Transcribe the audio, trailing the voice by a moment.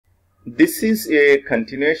This is a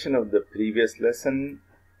continuation of the previous lesson.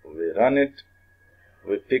 We run it,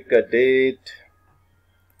 we pick a date,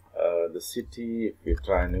 the city. If we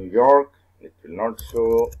try New York, it will not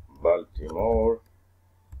show. Baltimore.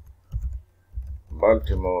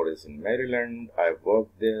 Baltimore is in Maryland. I work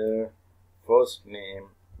there. First name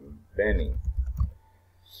Benny.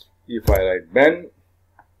 If I write Ben,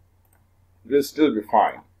 it will still be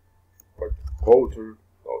fine. But Porter.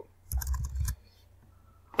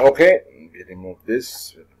 Okay, we remove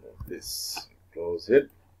this, close it.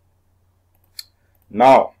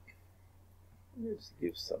 Now, let's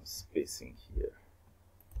give some spacing here.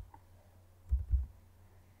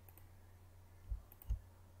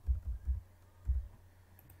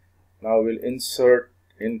 Now we'll insert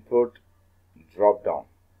input drop down.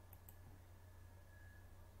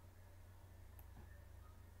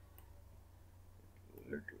 A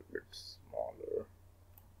little bit smaller.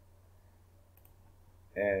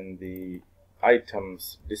 And the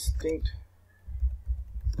items distinct,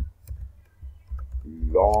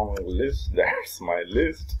 long list, that's my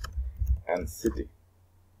list, and city.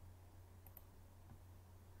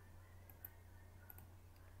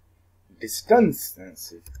 Distance and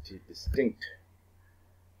city distinct.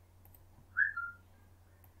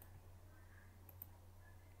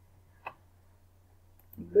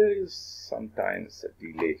 There is sometimes a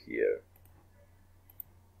delay here.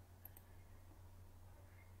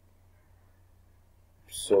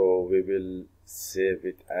 So we will save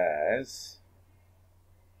it as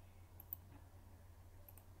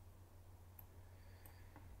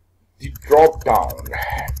the drop down.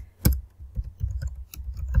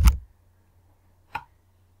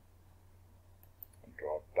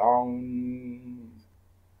 Drop down.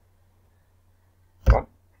 One.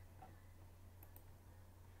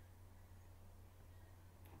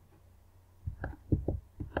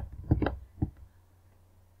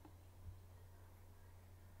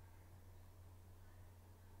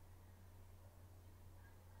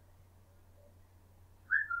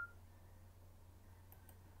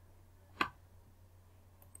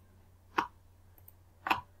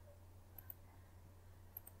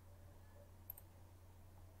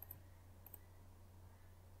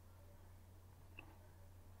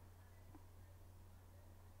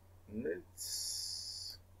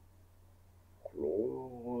 Let's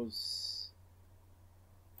close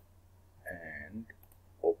and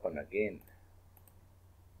open again.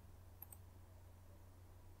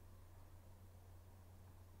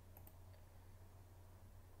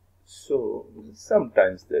 So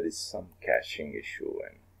sometimes there is some caching issue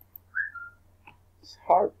and it's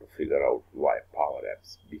hard to figure out why Power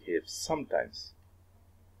Apps behave sometimes,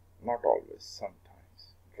 not always,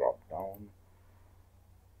 sometimes. Drop down.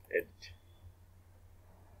 Edit.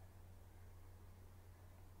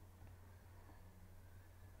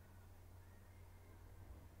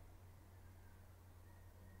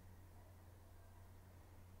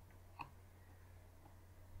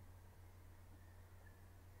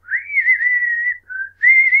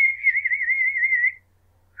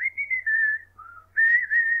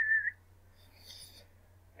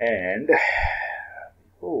 And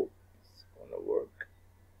oh, it's gonna work.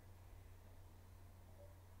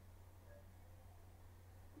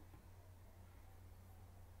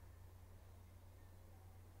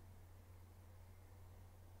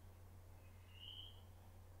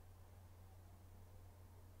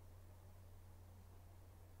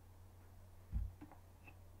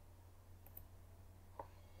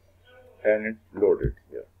 And it loaded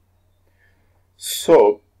here.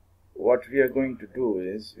 So what we are going to do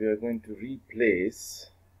is we are going to replace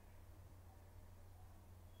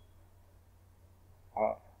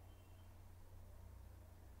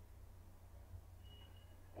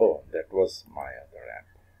oh, that was my other app.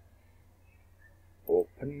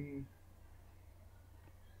 Open.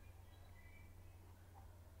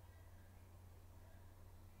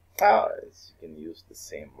 You can use the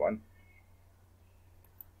same one.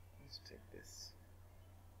 Let's take this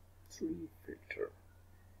 3 filter.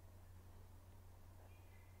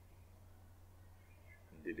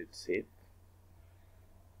 Did it save?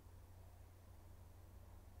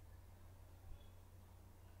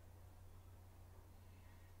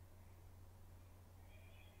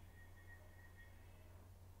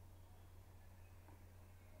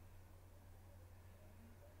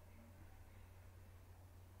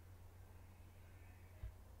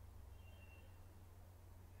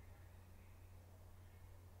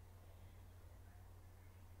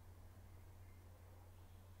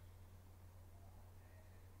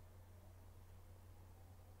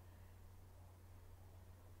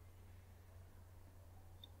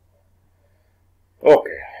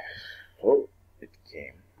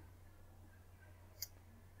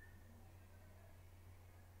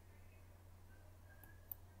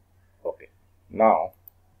 Now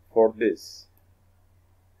for this,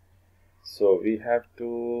 so we have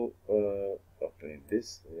to open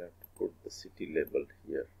this. We have to put the city label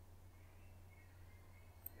here,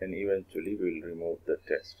 and eventually we will remove the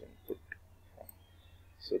text input.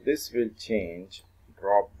 So this will change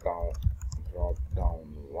drop-down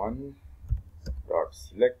 1 dot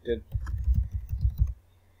selected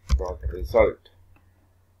dot result.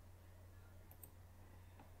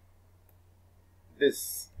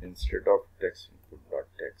 This instead of text input dot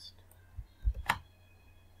text.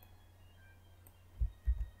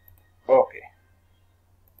 Okay.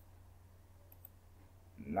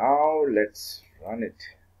 Now let's run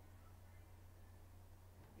it.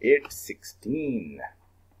 816.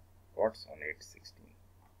 What's on 816?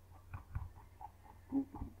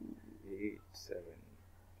 87.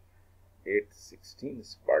 816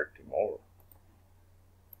 is Baltimore.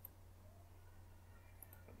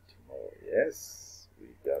 Yes, we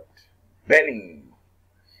got Benny.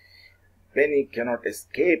 Benny cannot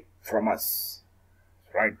escape from us.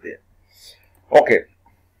 Right there. Okay.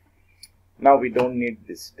 Now we don't need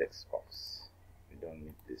this text box. We don't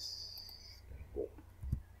need this. Go.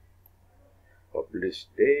 Publish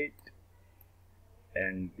date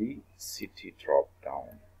and the city drop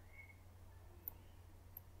down.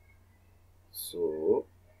 So,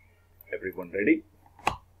 everyone ready?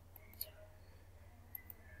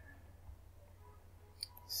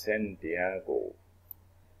 San Diego.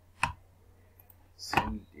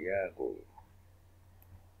 San Diego.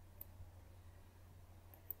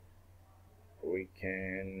 We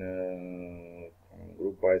can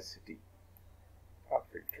group by city or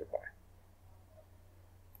filter by.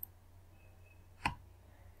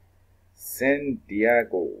 San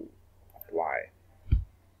Diego. Apply.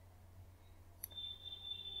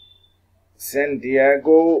 San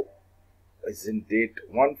Diego is in date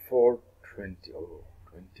 1/4/20. Oh,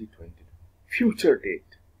 2020. Future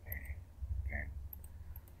date. Okay.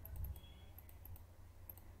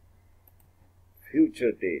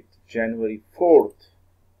 Future date January 4th.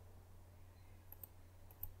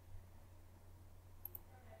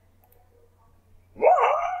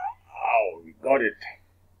 Wow, we got it.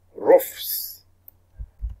 Rufus.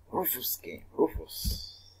 Rufus came.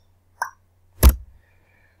 Rufus.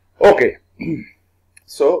 Okay.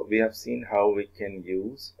 So we have seen how we can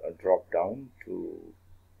use a drop down to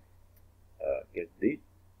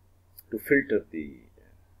filter the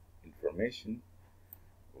information.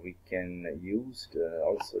 We can use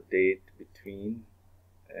also date between,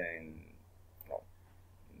 and no,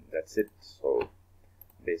 that's it. So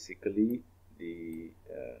basically the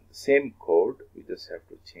same code, we just have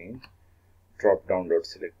to change drop down dot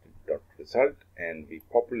selected dot result, and we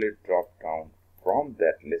populate drop down from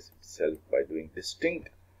that list itself by doing distinct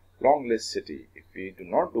long list city. If we do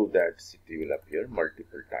not do that, city will appear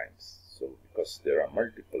multiple times. So because there are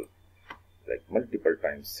multiple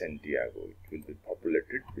times San Diego, it will be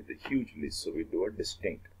populated with a huge list. So we do a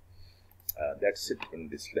distinct. That's it in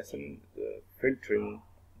this lesson, filtering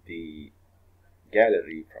the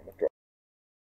gallery from a drop.